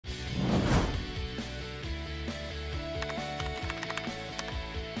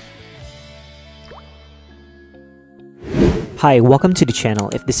Hi, welcome to the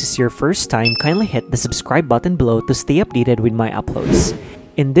channel. If this is your first time, kindly hit the subscribe button below to stay updated with my uploads.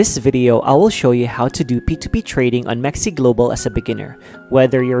 In this video, I will show you how to do P2P trading on MEXC Global as a beginner.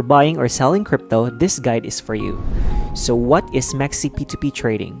 Whether you're buying or selling crypto, this guide is for you. So what is MEXC P2P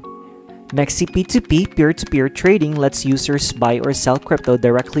trading? MEXC P2P peer-to-peer trading lets users buy or sell crypto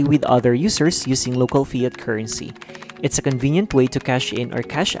directly with other users using local fiat currency. It's a convenient way to cash in or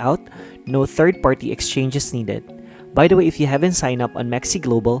cash out, no third-party exchanges needed. By the way, if you haven't signed up on MEXC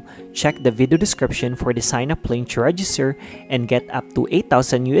Global, check the video description for the sign-up link to register and get up to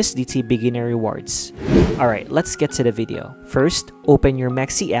 8,000 USDT beginner rewards. Alright, let's get to the video. First, open your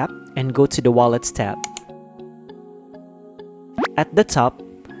MEXC app and go to the Wallets tab. At the top,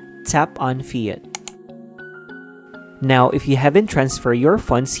 tap on Fiat. Now, if you haven't transferred your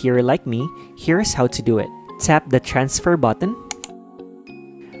funds here like me, here's how to do it. Tap the transfer button.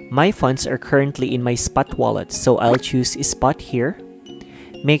 My funds are currently in my spot wallet, so I'll choose spot here.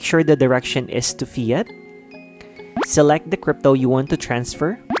 Make sure the direction is to Fiat. Select the crypto you want to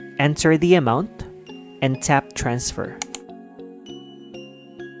transfer, enter the amount, and tap transfer.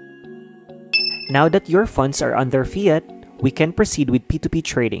 Now that your funds are under Fiat, we can proceed with P2P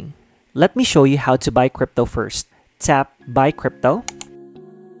trading. Let me show you how to buy crypto first. Tap Buy Crypto.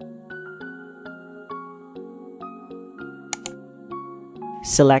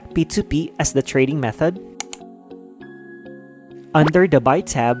 Select P2P as the trading method. Under the Buy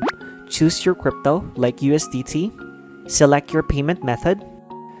tab, choose your crypto like USDT. Select your payment method.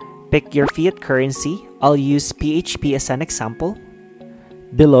 Pick your fiat currency. I'll use PHP as an example.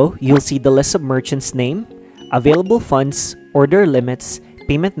 Below, you'll see the list of merchants' name, available funds, order limits,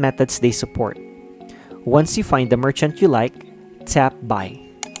 payment methods they support. Once you find the merchant you like, tap Buy.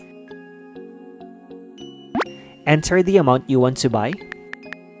 Enter the amount you want to buy.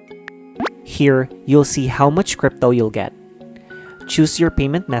 Here, you'll see how much crypto you'll get. Choose your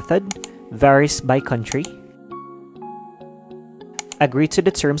payment method, varies by country. Agree to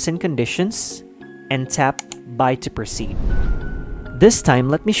the terms and conditions, and tap Buy to proceed. This time,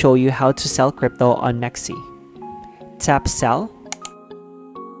 let me show you how to sell crypto on MEXC. Tap Sell.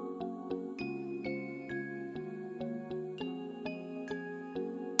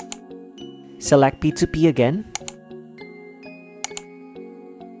 Select P2P again.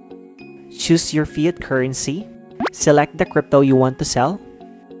 Choose your fiat currency. Select the crypto you want to sell.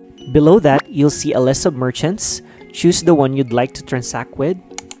 Below that, you'll see a list of merchants. Choose the one you'd like to transact with.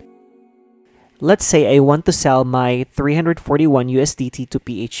 Let's say I want to sell my 341 USDT to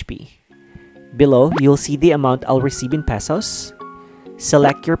PHP. Below, you'll see the amount I'll receive in pesos.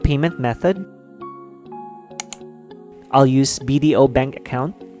 Select your payment method. I'll use BDO bank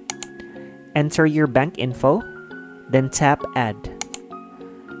account. Enter your bank info, then tap Add.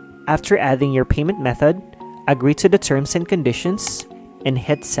 After adding your payment method, agree to the terms and conditions, and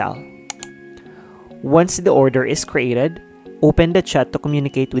hit Sell. Once the order is created, open the chat to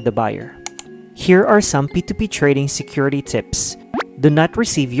communicate with the buyer. Here are some P2P trading security tips. Do not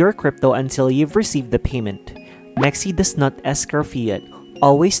receive your crypto until you've received the payment. MEXC does not escrow fiat.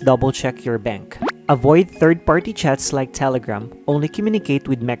 Always double-check your bank. Avoid third-party chats like Telegram. Only communicate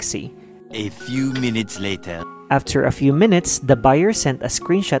with MEXC. A few minutes later. After a few minutes, the buyer sent a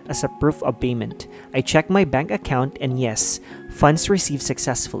screenshot as a proof of payment. I checked my bank account and yes, funds received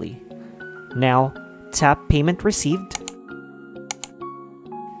successfully. Now, tap Payment Received.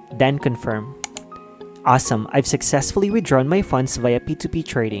 Then confirm. Awesome, I've successfully withdrawn my funds via P2P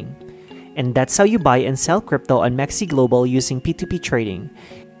trading. And that's how you buy and sell crypto on MEXC Global using P2P trading.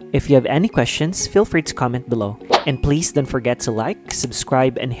 If you have any questions, feel free to comment below. And please don't forget to like,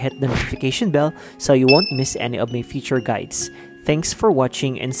 subscribe, and hit the notification bell so you won't miss any of my future guides. Thanks for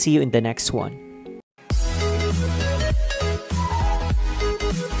watching and see you in the next one.